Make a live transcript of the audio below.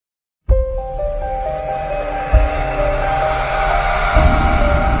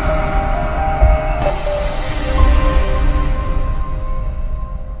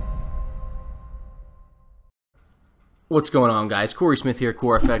What's going on, guys? Corey Smith here at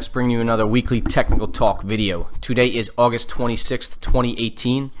CoreFX, bringing you another weekly technical talk video. Today is August 26th,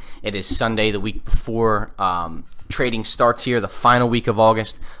 2018. It is Sunday, the week before trading starts here, the final week of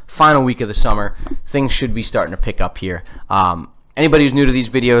August, final week of the summer. Things should be starting to pick up here. Anybody who's new to these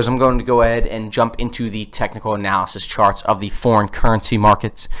videos, I'm going to go ahead and jump into the technical analysis charts of the foreign currency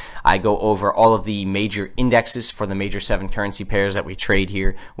markets. I go over all of the major indexes for the major 7 currency pairs that we trade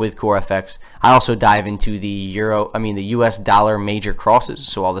here with CoreFX. I also dive into the US dollar major crosses,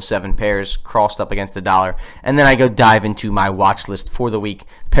 so all the 7 pairs crossed up against the dollar. And then I go dive into my watch list for the week,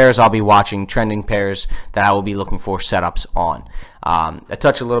 pairs I'll be watching, trending pairs that I will be looking for setups on. I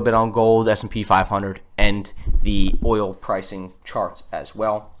touch a little bit on gold, S&P 500, and the oil pricing charts as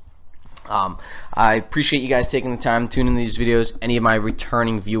well. I appreciate you guys taking the time to tune in these videos. Any of my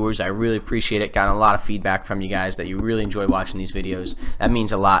returning viewers, I really appreciate it. Got a lot of feedback from you guys that you really enjoy watching these videos. That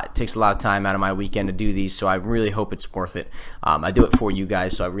means a lot. It takes a lot of time out of my weekend to do these, so I really hope it's worth it. I do it for you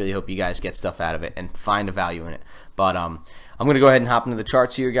guys, so I really hope you guys get stuff out of it and find a value in it. But I'm going to go ahead and hop into the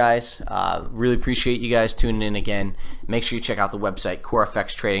charts here, guys. Really appreciate you guys tuning in again. Make sure you check out the website,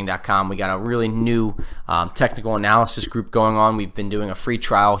 corefxtrading.com. We got a really new technical analysis group going on. We've been doing a free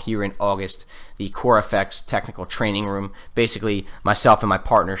trial here in August, the CoreFX Technical Training Room. Basically, myself and my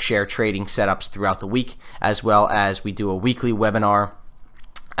partner share trading setups throughout the week, as well as we do a weekly webinar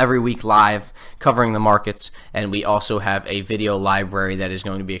every week live covering the markets, and we also have a video library that is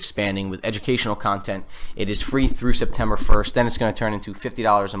going to be expanding with educational content. It is free through September 1st. Then it's going to turn into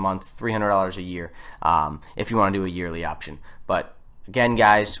 $50 a month, $300 a year if you want to do a yearly option. But again,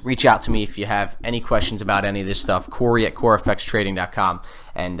 guys, reach out to me if you have any questions about any of this stuff. Corey at corefxtrading.com.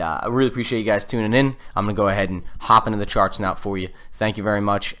 And I really appreciate you guys tuning in. I'm going to go ahead and hop into the charts now for you. Thank you very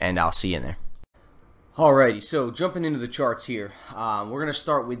much, and I'll see you in there. Alrighty, so jumping into the charts here, we're going to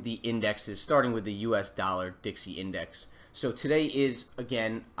start with the indexes, starting with the US dollar Dixie index. So today is,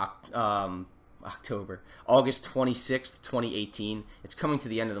 again, August 26th, 2018. It's coming to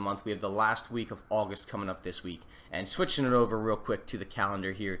the end of the month. We have the last week of August coming up this week. And switching it over real quick to the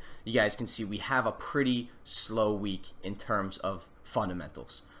calendar here, you guys can see we have a pretty slow week in terms of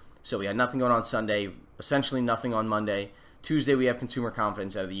fundamentals. So we had nothing going on Sunday, essentially nothing on Monday. Tuesday, we have consumer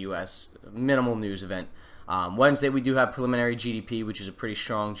confidence out of the U.S., minimal news event. Wednesday, we do have preliminary GDP, which is a pretty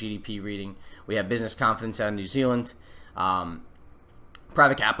strong GDP reading. We have business confidence out of New Zealand,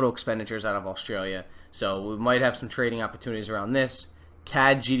 private capital expenditures out of Australia. So we might have some trading opportunities around this.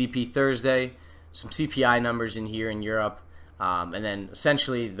 CAD GDP Thursday, some CPI numbers in here in Europe. And then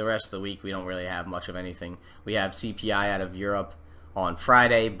essentially the rest of the week, we don't really have much of anything. We have CPI out of Europe on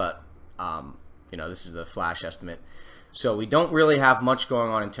Friday, but this is the flash estimate. So we don't really have much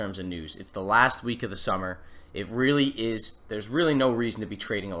going on in terms of news. It's the last week of the summer. It really is. There's really no reason to be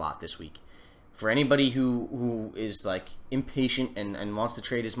trading a lot this week. For anybody who is like impatient and wants to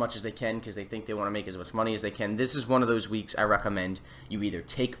trade as much as they can because they think they want to make as much money as they can, this is one of those weeks I recommend you either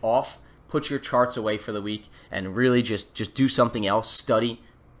take off, put your charts away for the week, and really just do something else. Study.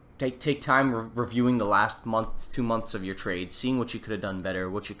 Take time reviewing the last month, 2 months of your trade, seeing what you could have done better,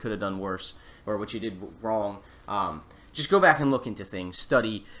 what you could have done worse, or what you did wrong. Just go back and look into things,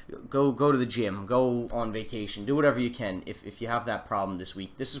 study, go to the gym, go on vacation, do whatever you can if you have that problem this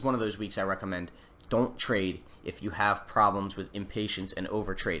week. This is one of those weeks I recommend don't trade if you have problems with impatience and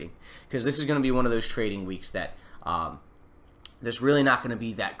over trading, because this is going to be one of those trading weeks that there's really not going to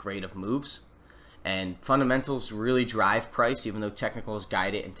be that great of moves, and fundamentals really drive price, even though technicals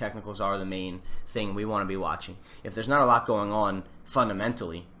guide it, and technicals are the main thing we want to be watching. If there's not a lot going on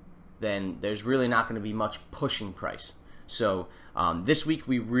fundamentally, then there's really not going to be much pushing price. So this week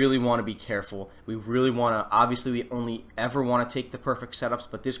we really want to be careful. We really want to, obviously we only ever want to take the perfect setups,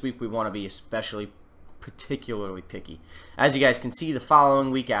 but this week we want to be particularly picky. As you guys can see, the following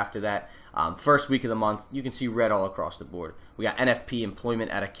week after that, first week of the month, you can see red all across the board. We got NFP,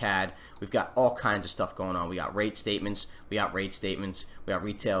 employment out of CAD. We've got all kinds of stuff going on. We got rate statements. We got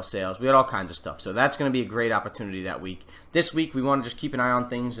retail sales. We got all kinds of stuff. So that's going to be a great opportunity that week. This week, we want to just keep an eye on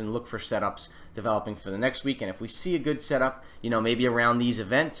things and look for setups developing for the next week. And if we see a good setup, maybe around these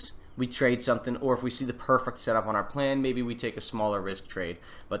events, we trade something, or if we see the perfect setup on our plan, maybe we take a smaller risk trade.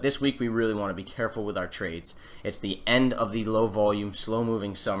 But this week, we really want to be careful with our trades. It's the end of the low volume, slow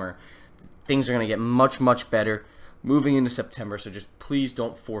moving summer. Things are going to get much, much better moving into September, so just please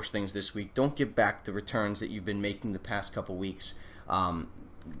don't force things this week. Don't give back the returns that you've been making the past couple weeks.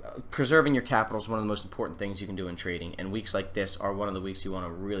 Preserving your capital is one of the most important things you can do in trading, and weeks like this are one of the weeks you want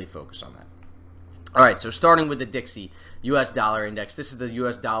to really focus on that. All right, so starting with the Dixie US dollar index. This is the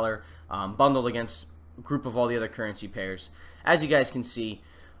US dollar bundled against a group of all the other currency pairs. As you guys can see,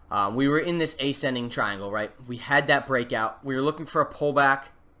 we were in this ascending triangle, right? We had that breakout. We were looking for a pullback,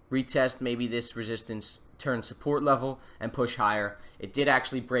 retest maybe this resistance, turn support level, and push higher. It did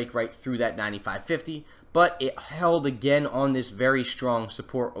actually break right through that 95.50, but it held again on this very strong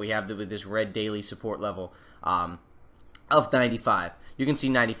support we have with this red daily support level of 95. You can see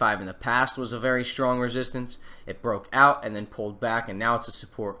 95 in the past was a very strong resistance. It broke out and then pulled back, and now it's a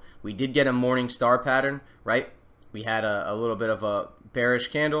support. We did get a morning star pattern, right? We had a little bit of a bearish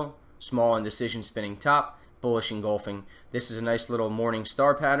candle, small indecision spinning top, bullish engulfing. This is a nice little morning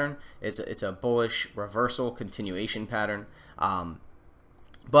star pattern. It's a bullish reversal continuation pattern.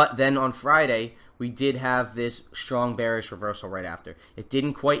 But then on Friday, we did have this strong bearish reversal right after. It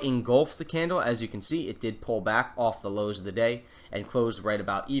didn't quite engulf the candle. As you can see, it did pull back off the lows of the day and closed right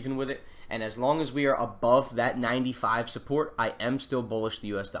about even with it. And as long as we are above that 95 support, I am still bullish the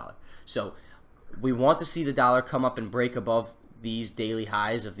US dollar. So we want to see the dollar come up and break above these daily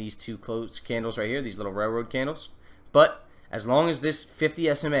highs of these two closed candles right here, these little railroad candles. But as long as this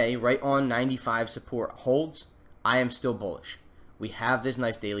 50 SMA right on 95 support holds, I am still bullish. We have this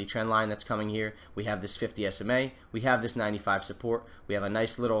nice daily trend line that's coming here. We have this 50 SMA. We have this 95 support. We have a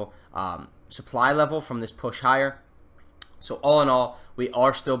nice little supply level from this push higher. So all in all, we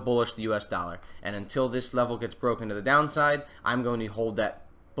are still bullish the US dollar. And until this level gets broken to the downside, I'm going to hold that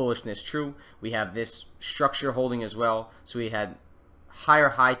bullishness true. We have this structure holding as well. So we had higher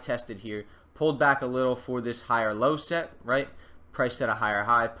high tested here, pulled back a little for this higher low set, right? Price set a higher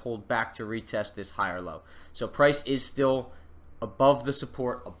high, pulled back to retest this higher low. So price is still above the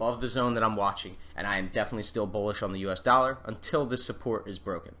support, above the zone that I'm watching, and I am definitely still bullish on the US dollar until this support is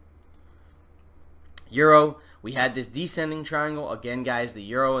broken. Euro, we had this descending triangle. Again, guys, the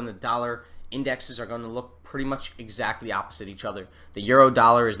euro and the dollar indexes are going to look pretty much exactly opposite each other. The euro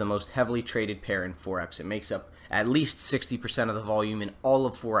dollar is the most heavily traded pair in Forex. It makes up at least 60% of the volume in all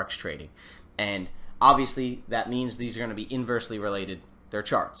of Forex trading. And obviously, that means these are going to be inversely related, their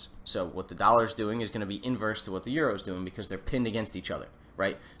charts. So what the dollar is doing is going to be inverse to what the euro is doing because they're pinned against each other,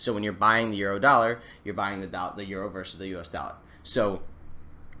 right? So when you're buying the euro dollar, you're buying the euro versus the US dollar. So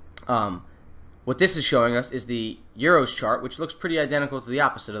what this is showing us is the euro's chart, which looks pretty identical to the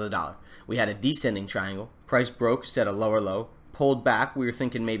opposite of the dollar. We had a descending triangle. Price broke, set a lower low, pulled back. We were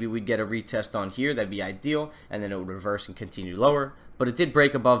thinking maybe we'd get a retest on here. That'd be ideal, and then it would reverse and continue lower. But it did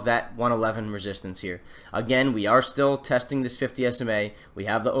break above that 111 resistance here. Again, we are still testing this 50 SMA. We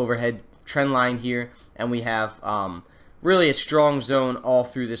have the overhead trend line here, and we have really a strong zone all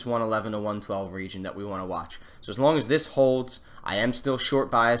through this 111 to 112 region that we want to watch. So as long as this holds, I am still short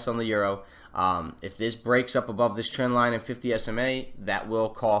bias on the euro. If this breaks up above this trend line and 50 SMA, that will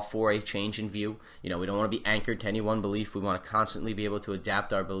call for a change in view. You know, we don't want to be anchored to any one belief. We want to constantly be able to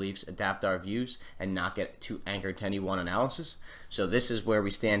adapt our beliefs, adapt our views, and not get too anchored to any one analysis. So this is where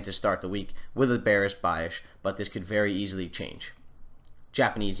we stand to start the week with a bearish bias, but this could very easily change.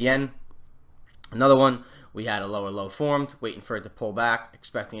 Japanese yen, another one. We had a lower low formed, waiting for it to pull back,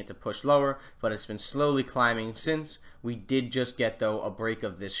 expecting it to push lower, but it's been slowly climbing since. We did just get, though, a break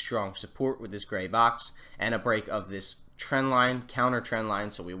of this strong support with this gray box and a break of this trend line, counter trend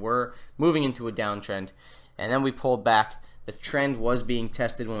line, so we were moving into a downtrend, and then we pulled back. The trend was being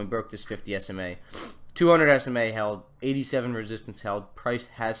tested when we broke this 50 SMA. 200 SMA held, 87 resistance held, price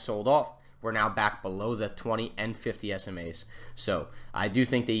has sold off. We're now back below the 20 and 50 SMAs. So I do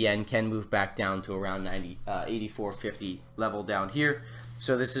think the yen can move back down to around 84.50 level down here.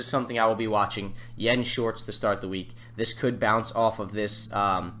 So this is something I will be watching. Yen shorts to start the week. This could bounce off of this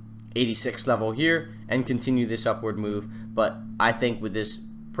 86 level here and continue this upward move. But I think with this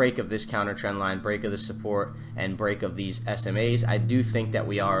break of this counter trend line, break of the support, and break of these SMAs, I do think that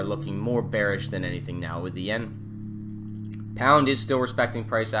we are looking more bearish than anything now with the yen. Pound is still respecting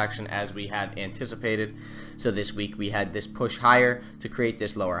price action as we had anticipated. So this week we had this push higher to create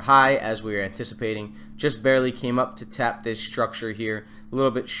this lower high as we were anticipating. Just barely came up to tap this structure here. A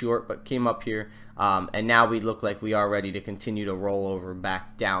little bit short, but came up here. And now we look like we are ready to continue to roll over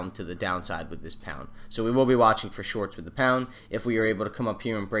back down to the downside with this pound. So we will be watching for shorts with the pound. If we are able to come up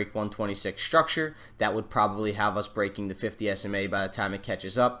here and break 126 structure, that would probably have us breaking the 50 SMA by the time it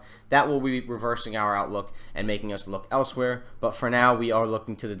catches up. That will be reversing our outlook and making us look elsewhere. But for now, we are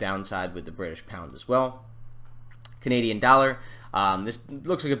looking to the downside with the British pound as well. Canadian dollar. This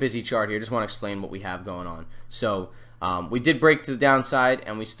looks like a busy chart here. Just want to explain what we have going on. So we did break to the downside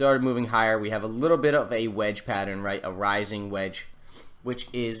and we started moving higher. We have a little bit of a wedge pattern, right? A rising wedge, which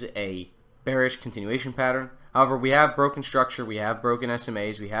is a bearish continuation pattern. However, we have broken structure. We have broken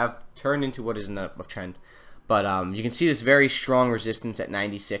SMAs. We have turned into what is an uptrend. But you can see this very strong resistance at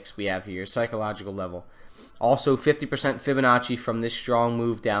 96 we have here, psychological level. Also 50% Fibonacci from this strong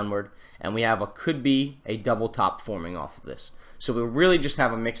move downward, and we have could be a double top forming off of this. So we really just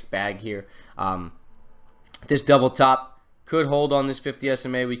have a mixed bag here. This double top could hold on this 50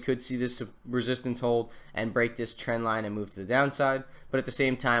 SMA. We could see this resistance hold and break this trend line and move to the downside. But at the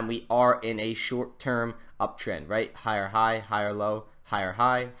same time, we are in a short-term uptrend, right? Higher high, higher low, higher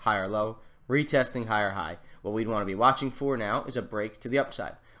high, higher low, retesting higher high. What we'd want to be watching for now is a break to the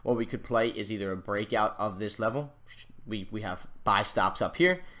upside. What we could play is either a breakout of this level. We have buy stops up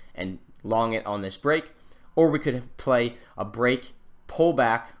here and long it on this break. Or we could play a break, pull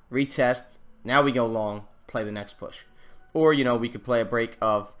back, retest. Now we go long, play the next push. Or, you know, we could play a break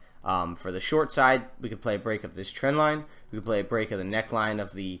of, for the short side, we could play a break of this trend line. We could play a break of the neckline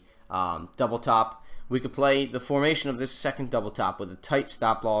of the double top. We could play the formation of this second double top with a tight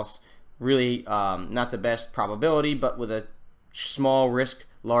stop loss. Really not the best probability, but with a small risk,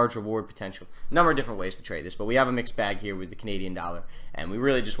 large reward potential. A number of different ways to trade this, but we have a mixed bag here with the Canadian dollar, and we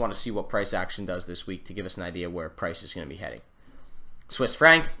really just want to see what price action does this week to give us an idea where price is going to be heading. Swiss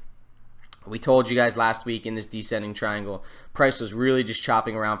franc. We told you guys last week in this descending triangle, price was really just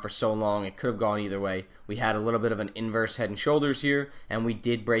chopping around for so long, it could have gone either way. We had a little bit of an inverse head and shoulders here, and we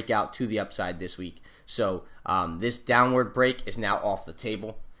did break out to the upside this week. So this downward break is now off the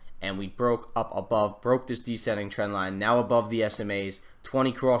table, and we broke up above, broke this descending trend line, now above the SMAs,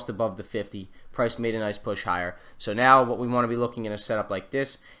 20 crossed above the 50, price made a nice push higher. So now what we want to be looking in a setup like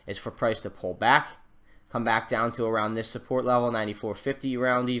this is for price to pull back, come back down to around this support level, 94.50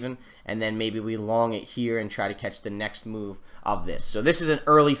 around even, and then maybe we long it here and try to catch the next move of this. So this is an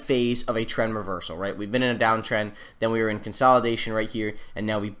early phase of a trend reversal, right? We've been in a downtrend, then we were in consolidation right here, and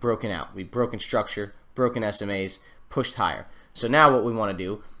now we've broken out. We've broken structure, broken SMAs, pushed higher. So now what we want to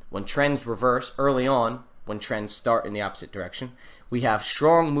do, when trends reverse early on, when trends start in the opposite direction, we have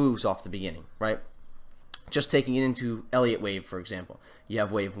strong moves off the beginning, right? Just taking it into Elliott wave, for example. You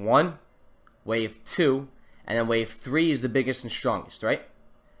have wave 1, wave 2, and then wave 3 is the biggest and strongest, right?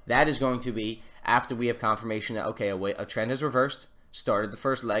 That is going to be after we have confirmation that, okay, a trend has reversed, started the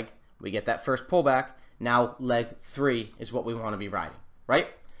first leg, we get that first pullback, now leg 3 is what we want to be riding, right?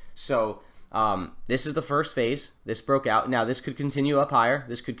 So this is the first phase. This broke out. Now this could continue up higher.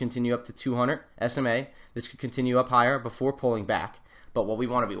 This could continue up to 200 SMA. This could continue up higher before pulling back. But what we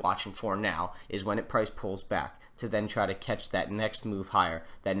want to be watching for now is when price pulls back to then try to catch that next move higher,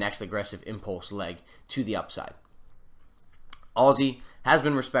 that next aggressive impulse leg to the upside. Aussie has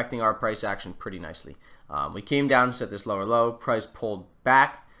been respecting our price action pretty nicely. We came down, set this lower low, price pulled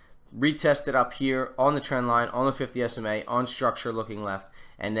back, retested up here on the trend line, on the 50 SMA, on structure looking left,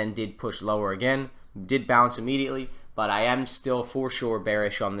 and then did push lower again. Did bounce immediately, but I am still for sure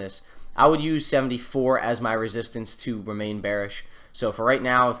bearish on this. I would use 74 as my resistance to remain bearish. So for right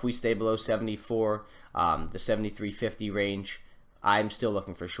now, if we stay below 74, the 73.50 range, I'm still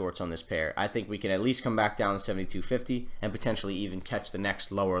looking for shorts on this pair. I think we can at least come back down to 72.50 and potentially even catch the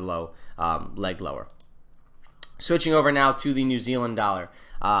next lower low, leg lower. Switching over now to the New Zealand dollar.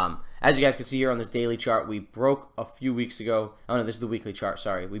 As you guys can see here on this daily chart, we broke a few weeks ago. Oh no, this is the weekly chart,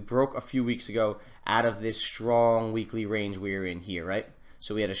 sorry. We broke a few weeks ago out of this strong weekly range we were in here, right?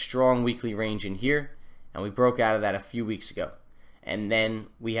 So we had a strong weekly range in here, and we broke out of that a few weeks ago. And then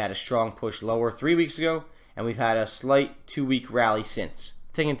we had a strong push lower 3 weeks ago, and we've had a slight 2-week rally since.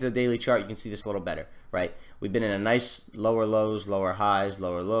 Taking it to the daily chart, you can see this a little better, right? We've been in a nice lower lows, lower highs,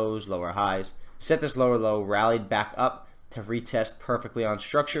 lower lows, lower highs. Set this lower low, rallied back up to retest perfectly on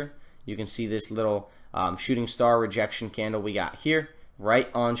structure. You can see this little shooting star rejection candle we got here, right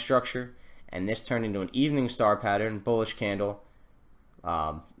on structure, and this turned into an evening star pattern, bullish candle,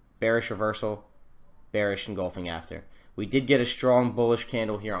 bearish reversal, bearish engulfing after. We did get a strong bullish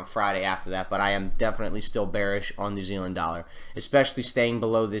candle here on Friday after that, but I am definitely still bearish on New Zealand dollar, especially staying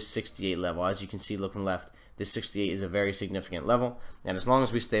below this 68 level. As you can see looking left, this 68 is a very significant level, and as long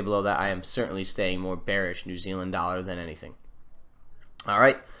as we stay below that, I am certainly staying more bearish New Zealand dollar than anything. All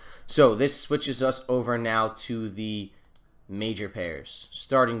right, so this switches us over now to the major pairs,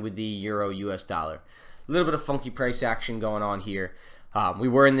 starting with the Euro US dollar. A little bit of funky price action going on here. We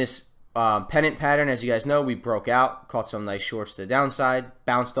were in this pennant pattern, as you guys know. We broke out, caught some nice shorts to the downside,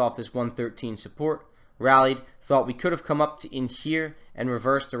 bounced off this 113 support, rallied, thought we could have come up to in here and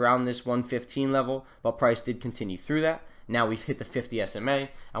reversed around this 115 level, but price did continue through that. Now we've hit the 50 SMA,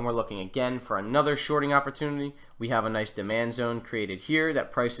 and we're looking again for another shorting opportunity. We have a nice demand zone created here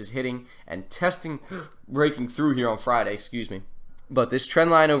that price is hitting and testing, breaking through here on Friday, excuse me. But this trend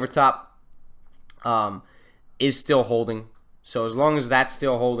line over top is still holding. So as long as that's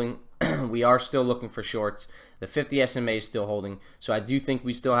still holding, we are still looking for shorts. The 50 SMA is still holding, so I do think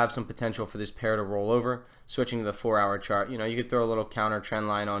we still have some potential for this pair to roll over. Switching to the 4-hour chart, you could throw a little counter trend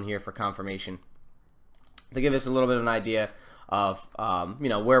line on here for confirmation to give us a little bit of an idea of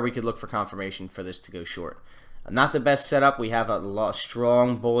where we could look for confirmation for this to go short. Not the best setup. We have a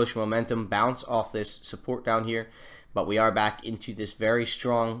strong bullish momentum bounce off this support down here, but we are back into this very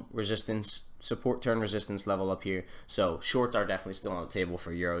strong resistance, support turn resistance level up here. So shorts are definitely still on the table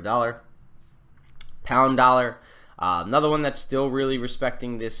for euro dollar. Pound dollar, another one that's still really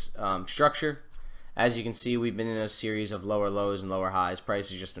respecting this structure. As you can see, we've been in a series of lower lows and lower highs. Price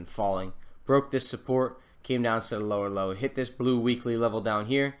has just been falling. Broke this support, came down to the lower low, hit this blue weekly level down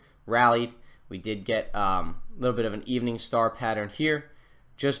here, rallied. We did get a little bit of an evening star pattern here.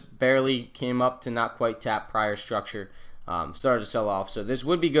 Just barely came up to not quite tap prior structure. Started to sell off. So this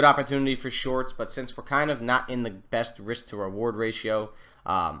would be good opportunity for shorts, but since we're kind of not in the best risk to reward ratio,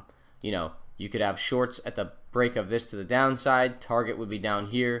 you could have shorts at the break of this to the downside. Target would be down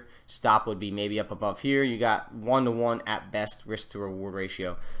here. Stop would be maybe up above here. You got 1-to-1 at best risk to reward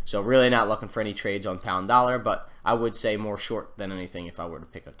ratio. So really not looking for any trades on pound dollar, but I would say more short than anything if I were to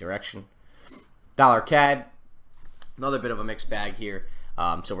pick a direction. Dollar CAD, another bit of a mixed bag here.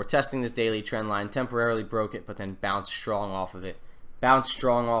 So we're testing this daily trend line. Temporarily broke it, but then bounced strong off of it. Bounced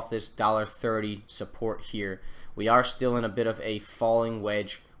strong off this $1.30 support here. We are still in a bit of a falling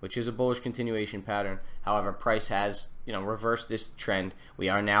wedge, which is a bullish continuation pattern. However, price has reversed this trend. We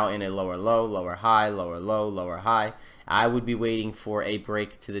are now in a lower low, lower high, lower low, lower high. I would be waiting for a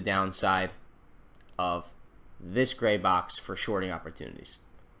break to the downside of this gray box for shorting opportunities,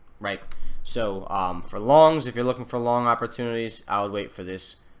 right? So for longs, if you're looking for long opportunities, I would wait for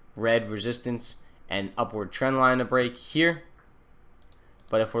this red resistance and upward trend line to break here.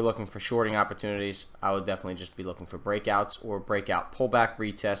 But if we're looking for shorting opportunities, I would definitely just be looking for breakouts or breakout pullback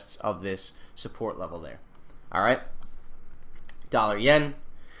retests of this support level there. All right. Dollar yen.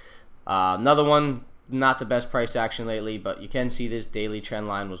 Another one, not the best price action lately, but you can see this daily trend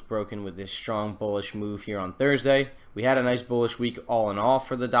line was broken with this strong bullish move here on Thursday. We had a nice bullish week all in all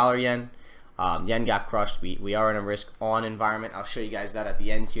for the dollar yen. Yen got crushed. We are in a risk on environment. I'll show you guys that at the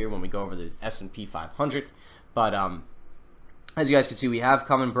end here when we go over the S&P 500. But as you guys can see, we have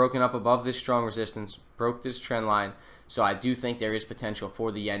come and broken up above this strong resistance, broke this trend line. So I do think there is potential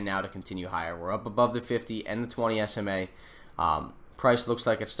for the yen now to continue higher. We're up above the 50 and the 20 SMA. Price looks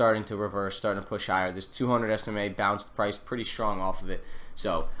like it's starting to reverse, starting to push higher. This 200 SMA bounced price pretty strong off of it.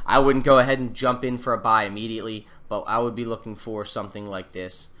 So I wouldn't go ahead and jump in for a buy immediately, but I would be looking for something like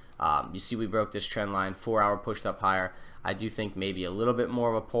this. You see we broke this trend line, 4-hour pushed up higher. I do think maybe a little bit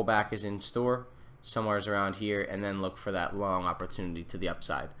more of a pullback is in store, somewhere around here, and then look for that long opportunity to the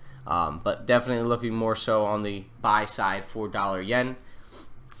upside. But definitely looking more so on the buy side for dollar yen.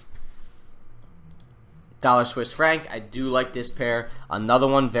 Dollar Swiss franc, I do like this pair. Another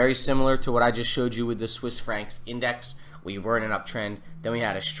one very similar to what I just showed you with the Swiss francs index. We were in an uptrend, then we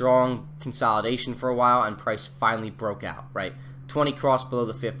had a strong consolidation for a while, and price finally broke out, right? 20 crossed below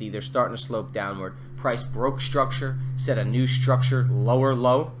the 50, they're starting to slope downward. Price broke structure, set a new structure, lower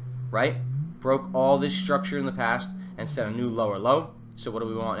low, right? Broke all this structure in the past and set a new lower low. So what do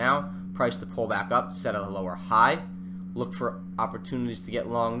we want now? Price to pull back up, set a lower high, look for opportunities to get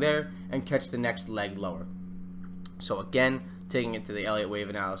long there, and catch the next leg lower. So again, taking it to the Elliott wave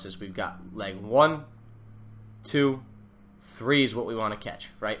analysis, we've got leg 1, 2, 3 is what we want to catch,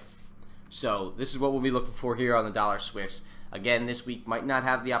 right? So this is what we'll be looking for here on the dollar Swiss. Again, this week might not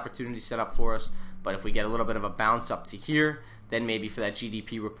have the opportunity set up for us, but if we get a little bit of a bounce up to here, then maybe for that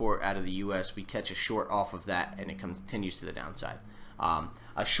GDP report out of the US, we catch a short off of that and it continues to the downside.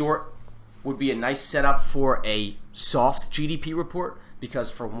 A short would be a nice setup for a soft GDP report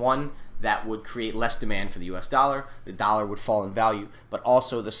because, for one, that would create less demand for the US dollar. The dollar would fall in value, but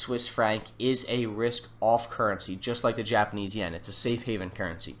also the Swiss franc is a risk-off currency, just like the Japanese yen. It's a safe haven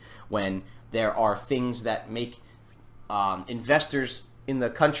currency. When there are things that make investors in the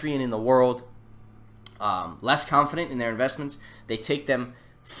country and in the world less confident in their investments, they take them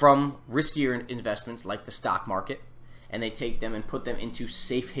from riskier investments like the stock market, and they take them and put them into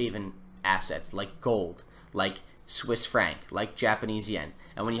safe haven assets like gold, like Swiss franc, like Japanese yen.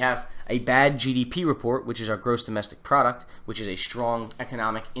 And when you have a bad GDP report, which is our gross domestic product, which is a strong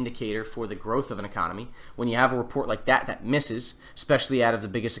economic indicator for the growth of an economy, when you have a report like that that misses, especially out of the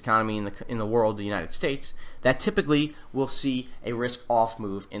biggest economy in the world, the United States, that typically will see a risk-off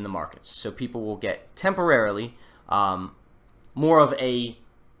move in the markets. So people will get temporarily more of a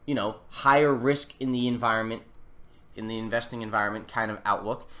higher risk in the environment, in the investing environment kind of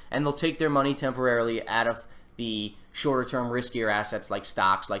outlook, and they'll take their money temporarily out of the shorter term riskier assets like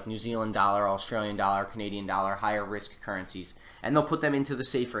stocks, like New Zealand dollar, Australian dollar, Canadian dollar, higher risk currencies, and they'll put them into the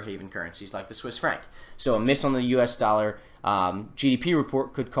safer haven currencies like the Swiss franc. So a miss on the US dollar GDP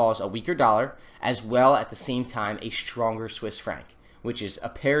report could cause a weaker dollar, as well at the same time a stronger Swiss franc, which is a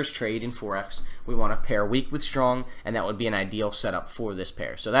pairs trade in Forex. We want to pair weak with strong, and that would be an ideal setup for this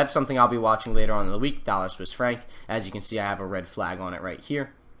pair. So that's something I'll be watching later on in the week, dollar Swiss franc. As you can see, I have a red flag on it right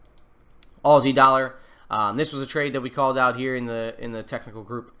here. Aussie dollar. This was a trade that we called out here in the technical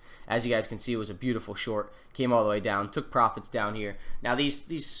group. As you guys can see, it was a beautiful short. Came all the way down, took profits down here. Now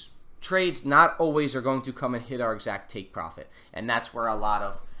these trades not always are going to come and hit our exact take profit, and that's where a lot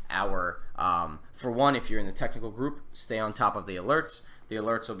of our for one, if you're in the technical group, stay on top of the alerts. The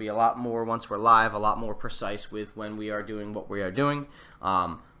alerts will be a lot more once we're live, a lot more precise with when we are doing what we are doing.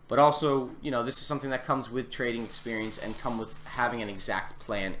 But also, you know, this is something that comes with trading experience and come with having an exact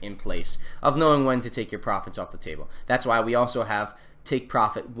plan in place of knowing when to take your profits off the table. That's why we also have take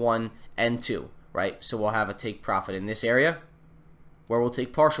profit 1 and 2, right? So we'll have a take profit in this area where we'll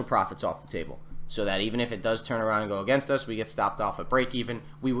take partial profits off the table, so that even if it does turn around and go against us, we get stopped off at break even,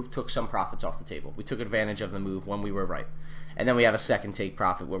 we took some profits off the table. We took advantage of the move when we were right. And then we have a second take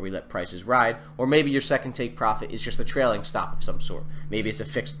profit where we let prices ride, or maybe your second take profit is just a trailing stop of some sort. Maybe it's a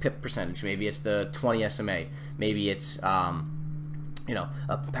fixed pip percentage, maybe it's the 20 SMA, maybe it's you know,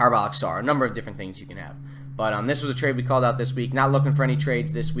 a parabolic SAR, a number of different things you can have. But this was a trade we called out this week. Not looking for any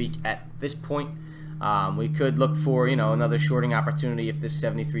trades this week at this point. We could look for, you know, another shorting opportunity if this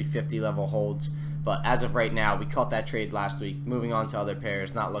 73.50 level holds. But as of right now, we caught that trade last week. Moving on to other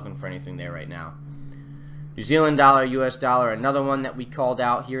pairs, not looking for anything there right now. New Zealand dollar, US dollar, another one that we called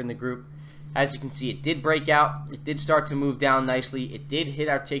out here in the group. As you can see, it did break out. It did start to move down nicely. It did hit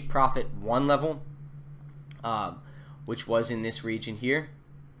our take profit 1 level, which was in this region here.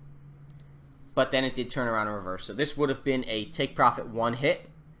 But then it did turn around and reverse. So this would have been a take profit 1 hit.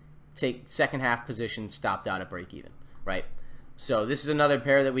 Take second half position, stopped out at break even, right? So this is another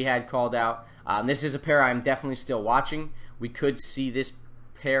pair that we had called out. This is a pair I'm definitely still watching. We could see this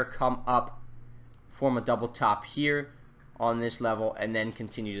pair come up, form a double top here on this level, and then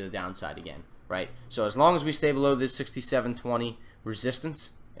continue to the downside again, right? So as long as we stay below this 67.20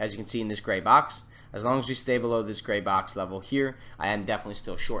 resistance, as you can see in this gray box, as long as we stay below this gray box level here, I am definitely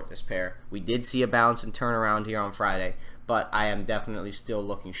still short this pair. We did see a bounce and turnaround here on Friday, but I am definitely still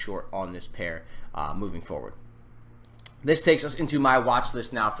looking short on this pair moving forward. This takes us into my watch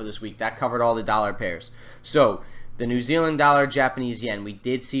list now for this week. That covered all the dollar pairs. So the New Zealand dollar, Japanese yen, we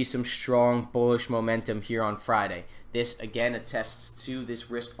did see some strong bullish momentum here on Friday. This again attests to this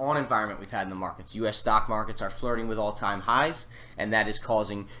risk on environment we've had in the markets. US stock markets are flirting with all-time highs, and that is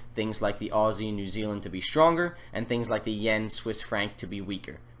causing things like the Aussie, New Zealand to be stronger, and things like the yen, Swiss franc to be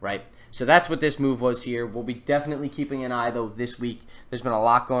weaker, right? So that's what this move was here. We'll be definitely keeping an eye, though, this week. There's been a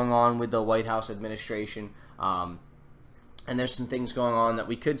lot going on with the White House administration, and there's some things going on that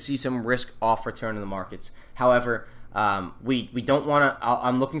we could see some risk off return in the markets. However, we don't want to.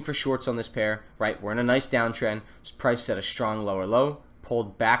 I'm looking for shorts on this pair, right? We're in a nice downtrend. Price set a strong lower low,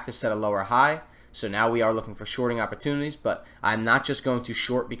 pulled back to set a lower high. So now we are looking for shorting opportunities, but I'm not just going to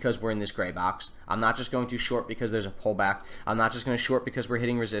short because we're in this gray box. I'm not just going to short because there's a pullback. I'm not just going to short because we're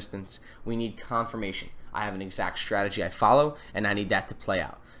hitting resistance. We need confirmation. I have an exact strategy I follow, and I need that to play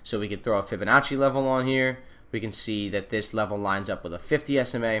out. So we could throw a Fibonacci level on here. We can see that this level lines up with a 50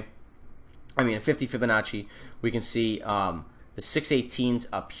 SMA. I mean, a 50 Fibonacci. We can see the 618s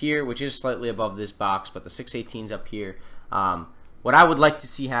up here, which is slightly above this box, but the 618s up here. What I would like to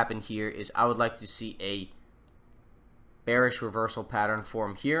see happen here is I would like to see a bearish reversal pattern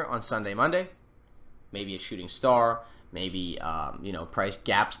form here on Sunday, Monday. Maybe a shooting star. Maybe you know, price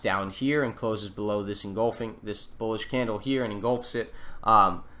gaps down here and closes below this bullish candle here and engulfs it.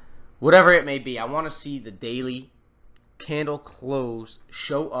 Whatever it may be, I want to see the daily candle close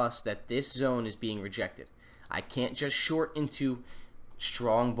show us that this zone is being rejected. I can't just short into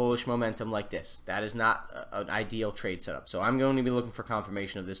strong bullish momentum like this. That is not an ideal trade setup. So I'm going to be looking for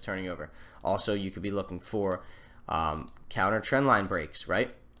confirmation of this turning over. Also, you could be looking for counter trend line breaks,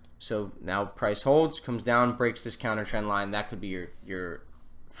 right? So now price holds, comes down, breaks this counter trend line. That could be your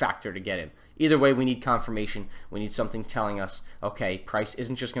factor to get in. Either way, we need confirmation. We need something telling us, okay, price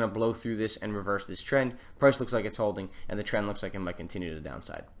isn't just going to blow through this and reverse this trend. Price looks like it's holding, and the trend looks like it might continue to the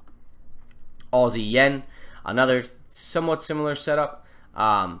downside. Aussie yen, another somewhat similar setup.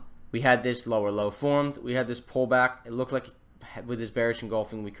 We had this lower low formed. We had this pullback. It looked like with this bearish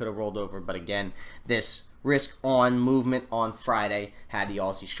engulfing, we could have rolled over. But again, this risk on movement on Friday had the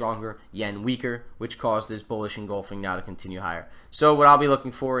Aussie stronger, yen weaker, which caused this bullish engulfing now to continue higher. So what I'll be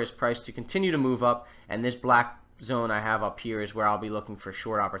looking for is price to continue to move up, and this black zone I have up here is where I'll be looking for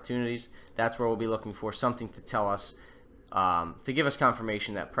short opportunities. That's where we'll be looking for something to tell us, to give us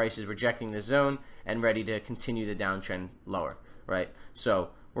confirmation that price is rejecting this zone and ready to continue the downtrend lower, right? So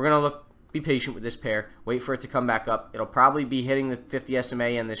we're going to be patient with this pair, wait for it to come back up. It'll probably be hitting the 50 SMA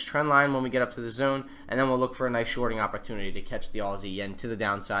and this trend line when we get up to the zone, and then we'll look for a nice shorting opportunity to catch the Aussie yen to the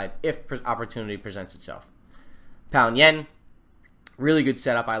downside if opportunity presents itself. Pound yen, really good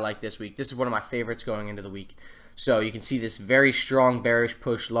setup. I like this week. This is one of my favorites going into the week. So you can see this very strong bearish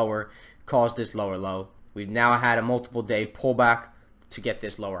push lower caused this lower low. We've now had a multiple day pullback to get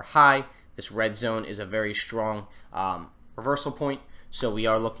this lower high. This red zone is a very strong reversal point. So we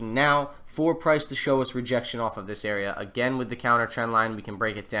are looking now for price to show us rejection off of this area. Again, with the counter trend line, we can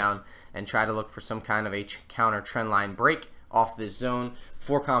break it down and try to look for some kind of a counter trend line break off this zone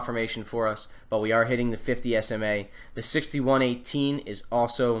for confirmation for us. But we are hitting the 50 SMA. The 6118 is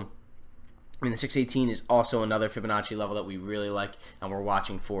also, the 618 is also another Fibonacci level that we really like and we're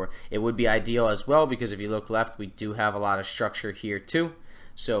watching for. It would be ideal as well because if you look left, we do have a lot of structure here too.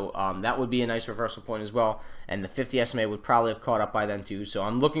 So that would be a nice reversal point as well, and the 50 SMA would probably have caught up by then too. So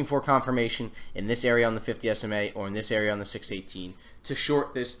I'm looking for confirmation in this area on the 50 SMA or in this area on the 618 to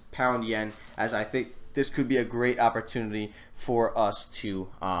short this pound yen, as I think this could be a great opportunity for us to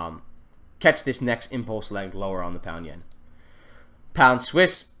catch this next impulse leg lower on the pound yen. Pound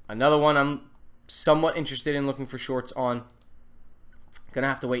Swiss, another one I'm somewhat interested in looking for shorts on. Gonna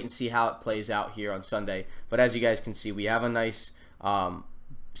have to wait and see how it plays out here on Sunday, but as you guys can see, we have a nice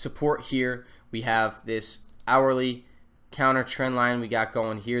support here. We have this hourly counter trend line we got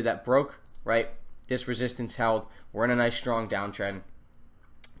going here that broke, right? This resistance held. We're in a nice strong downtrend.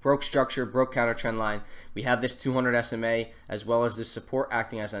 Broke structure, broke counter trend line. We have this 200 SMA as well as this support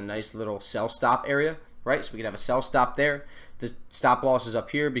acting as a nice little sell stop area, right? So we could have a sell stop there. The stop loss is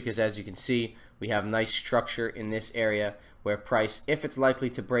up here because as you can see, we have nice structure in this area where price, if it's likely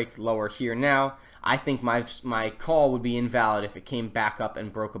to break lower here now, I think my call would be invalid if it came back up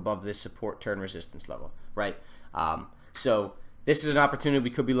and broke above this support turn resistance level, right? So this is an opportunity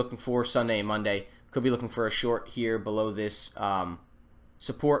we could be looking for Sunday and Monday. Could be looking for a short here below this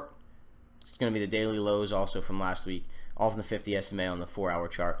support. It's going to be the daily lows also from last week, off the 50 SMA on the 4-hour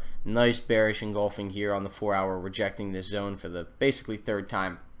chart. Nice bearish engulfing here on the 4-hour, rejecting this zone for the basically third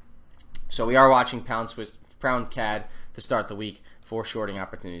time. So we are watching pound Swiss, pound CAD to start the week for shorting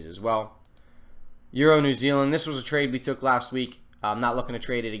opportunities as well. Euro New Zealand, this was a trade we took last week. I'm not looking to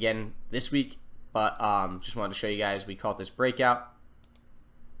trade it again this week, but just wanted to show you guys we caught this breakout.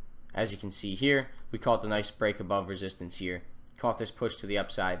 As you can see here, we caught the nice break above resistance here. Caught this push to the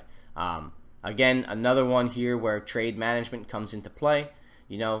upside. Again, another one here where trade management comes into play.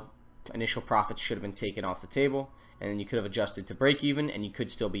 You know, initial profits should have been taken off the table, and then you could have adjusted to break even and you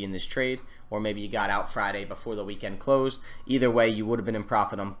could still be in this trade, or maybe you got out Friday before the weekend closed. Either way, you would have been in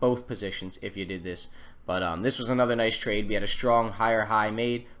profit on both positions if you did this. But this was another nice trade. We had a strong higher high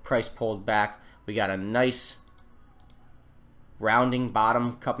made, price pulled back. We got a nice rounding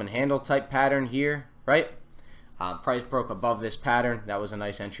bottom cup and handle type pattern here, right? Price broke above this pattern. That was a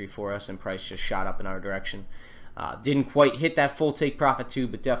nice entry for us, and price just shot up in our direction. Didn't quite hit that full take profit too,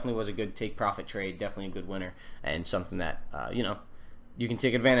 but definitely was a good take profit trade, definitely a good winner, and something that you know, you can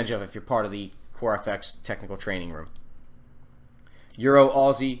take advantage of if you're part of the CoreFX technical training room. Euro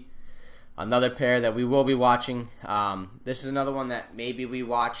Aussie, another pair that we will be watching. This is another one that maybe we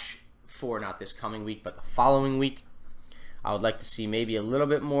watch for not this coming week, but the following week. I would like to see maybe a little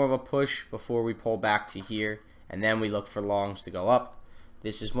bit more of a push before we pull back to here, and then we look for longs to go up.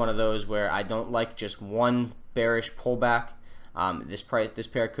 This is one of those where I don't like just one bearish pullback. This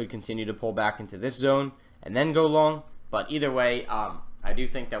pair could continue to pull back into this zone and then go long, but either way, I do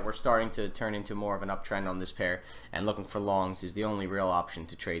think that we're starting to turn into more of an uptrend on this pair, and looking for longs is the only real option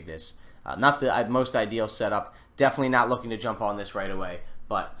to trade this. Not the most ideal setup, definitely not looking to jump on this right away,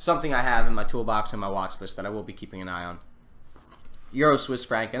 but something I have in my toolbox and my watch list that I will be keeping an eye on. Euro Swiss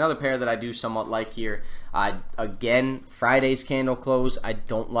franc, another pair that I do somewhat like here. Again, Friday's candle close I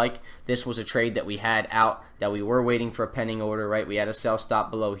don't like. This was a trade that we had out that we were waiting for a pending order, right? We had a sell stop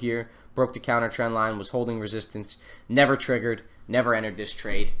below here, broke the counter trend line, was holding resistance, never triggered, never entered this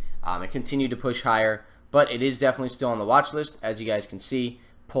trade. It continued to push higher, but it is definitely still on the watch list. As you guys can see,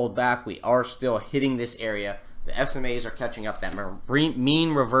 pulled back. We are still hitting this area. The SMAs are catching up. That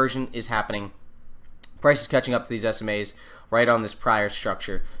mean reversion is happening. Price is catching up to these SMAs. right on this prior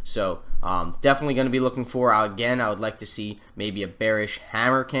structure. So definitely going to be looking for, again, I would like to see maybe a bearish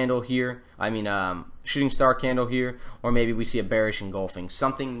hammer candle here. I mean, shooting star candle here, or maybe we see a bearish engulfing.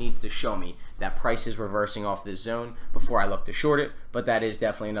 Something needs to show me that price is reversing off this zone before I look to short it, but that is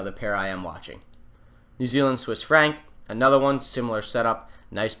definitely another pair I am watching. New Zealand Swiss franc, another one, similar setup,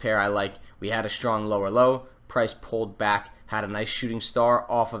 nice pair I like. We had a strong lower low, price pulled back, had a nice shooting star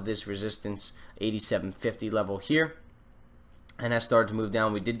off of this resistance 87.50 level here, and has started to move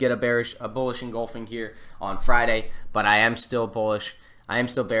down. We did get a bullish engulfing here on Friday, but I am still bullish. I am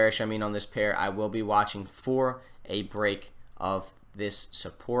still bearish, on this pair. I will be watching for a break of this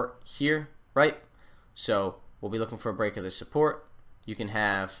support here, right? So we'll be looking for a break of this support. You can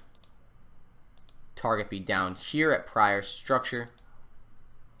have target be down here at prior structure.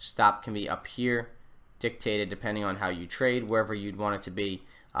 Stop can be up here, dictated depending on how you trade, wherever you'd want it to be.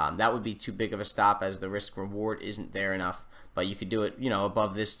 That would be too big of a stop as the risk reward isn't there enough, but you could do it,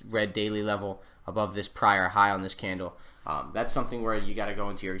 above this red daily level, above this prior high on this candle. That's something where you got to go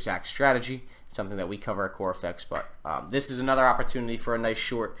into your exact strategy. It's something that we cover at CoreFX, but this is another opportunity for a nice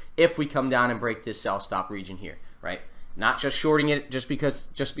short if we come down and break this sell stop region here, right? Not just shorting it just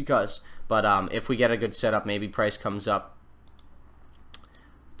because, but if we get a good setup, maybe price comes up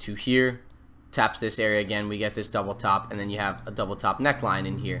to here, taps this area again, we get this double top, and then you have a double top neckline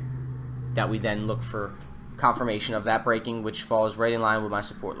in here that we then look for confirmation of that breaking, which falls right in line with my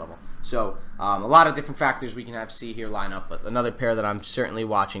support level. So a lot of different factors we can see here line up, but another pair that I'm certainly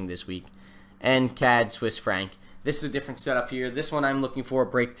watching this week. And CAD Swiss franc. This is a different setup here. This one I'm looking for a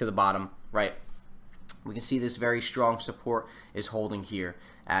break to the bottom, right? We can see this very strong support is holding here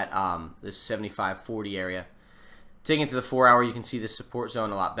at this 75.40 area. Taking it to the 4 hour, you can see this support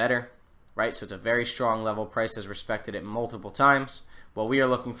zone a lot better, right? So it's a very strong level. Price has respected it multiple times. What we are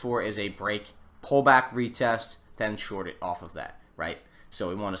looking for is a break, pullback, retest, then short it off of that, right? So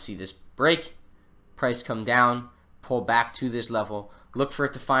we want to see this break, price come down, pull back to this level, look for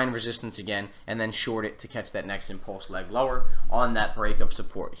it to find resistance again, and then short it to catch that next impulse leg lower on that break of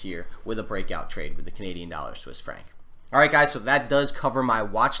support here with a breakout trade with the Canadian dollar Swiss franc. All right, guys, so that does cover my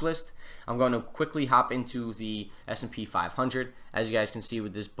watch list. I'm going to quickly hop into the S&P 500. As you guys can see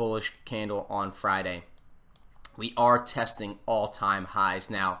with this bullish candle on Friday, we are testing all-time highs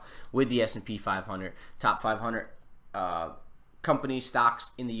now with the S&P 500, top 500 companies,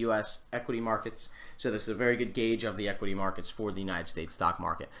 stocks in the U.S. equity markets. So this is a very good gauge of the equity markets for the United States stock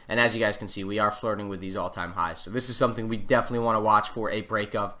market. And as you guys can see, we are flirting with these all-time highs. So this is something we definitely want to watch for a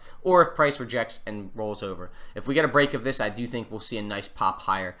break of, or if price rejects and rolls over. If we get a break of this, I do think we'll see a nice pop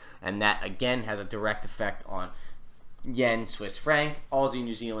higher. And that, again, has a direct effect on yen, Swiss franc, Aussie,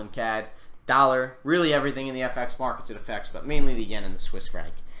 New Zealand CAD, dollar, really everything in the FX markets it affects, but mainly the yen and the Swiss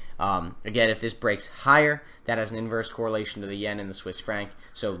franc. Again, if this breaks higher, that has an inverse correlation to the yen and the Swiss franc,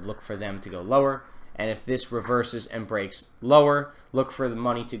 so look for them to go lower. And if this reverses and breaks lower, look for the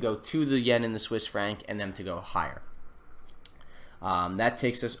money to go to the yen and the Swiss franc and them to go higher. That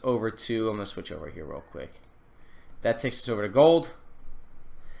takes us over to, I'm going to switch over here real quick. That takes us over to gold.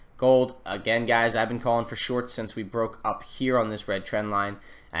 Gold, again, guys, I've been calling for shorts since we broke up here on this red trend line.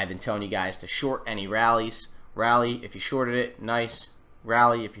 I've been telling you guys to short any rallies. Rally, if you shorted it, nice.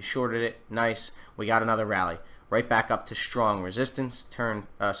 Rally, if you shorted it, nice. We got another rally. Right back up to strong resistance,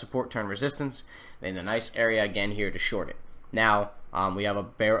 support, turn resistance. Then a nice area again here to short it. Now, we have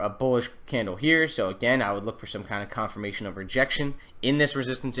a bullish candle here. So again, I would look for some kind of confirmation of rejection in this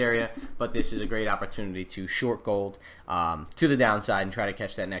resistance area. But this is a great opportunity to short gold to the downside and try to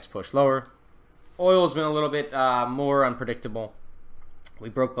catch that next push lower. Oil has been a little bit more unpredictable. We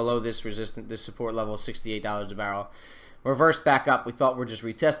broke below this support level, $68 a barrel. Reversed back up. We thought we're just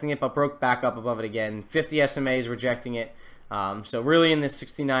retesting it, but broke back up above it again. 50 SMAs rejecting it. So really in this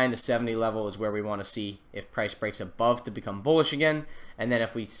 69 to 70 level is where we want to see if price breaks above to become bullish again. And then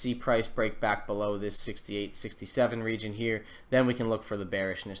if we see price break back below this 68, 67 region here, then we can look for the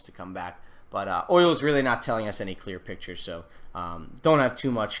bearishness to come back. But oil is really not telling us any clear picture, so don't have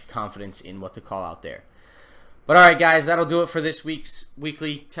too much confidence in what to call out there. But all right, guys, that'll do it for this week's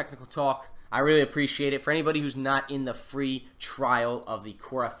weekly technical talk. I really appreciate it. For anybody who's not in the free trial of the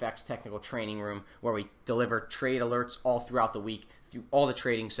CoreFX Technical Training Room, where we deliver trade alerts all throughout the week, through all the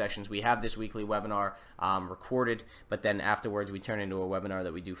trading sessions, we have this weekly webinar recorded, but then afterwards we turn into a webinar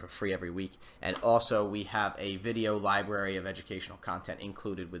that we do for free every week. And also we have a video library of educational content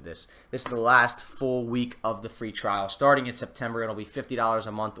included with this. This is the last full week of the free trial. Starting in September, it'll be $50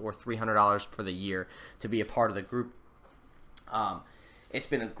 a month or $300 for the year to be a part of the group. It's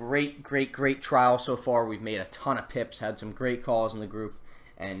been a great trial so far. We've made a ton of pips, had some great calls in the group,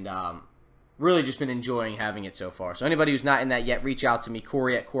 and really just been enjoying having it so far. So anybody who's not in that yet, reach out to me,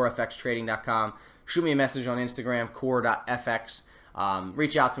 Corey at CoreFXTrading.com. Shoot me a message on Instagram, core.fx.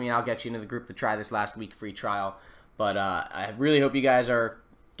 Reach out to me and I'll get you into the group to try this last week free trial. But I really hope you guys are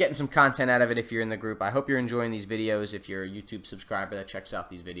getting some content out of it if you're in the group. I hope you're enjoying these videos if you're a YouTube subscriber that checks out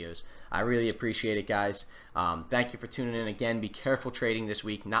these videos. I really appreciate it, guys. Thank you for tuning in again. Be careful trading this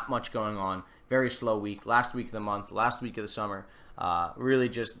week. Not much going on. Very slow week. Last week of the month, last week of the summer. Really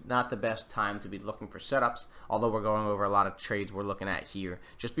just not the best time to be looking for setups, although we're going over a lot of trades we're looking at here.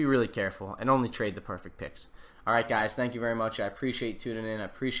 Just be really careful and only trade the perfect picks. All right, guys, thank you very much. I appreciate tuning in. I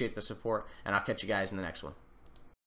appreciate the support, and I'll catch you guys in the next one.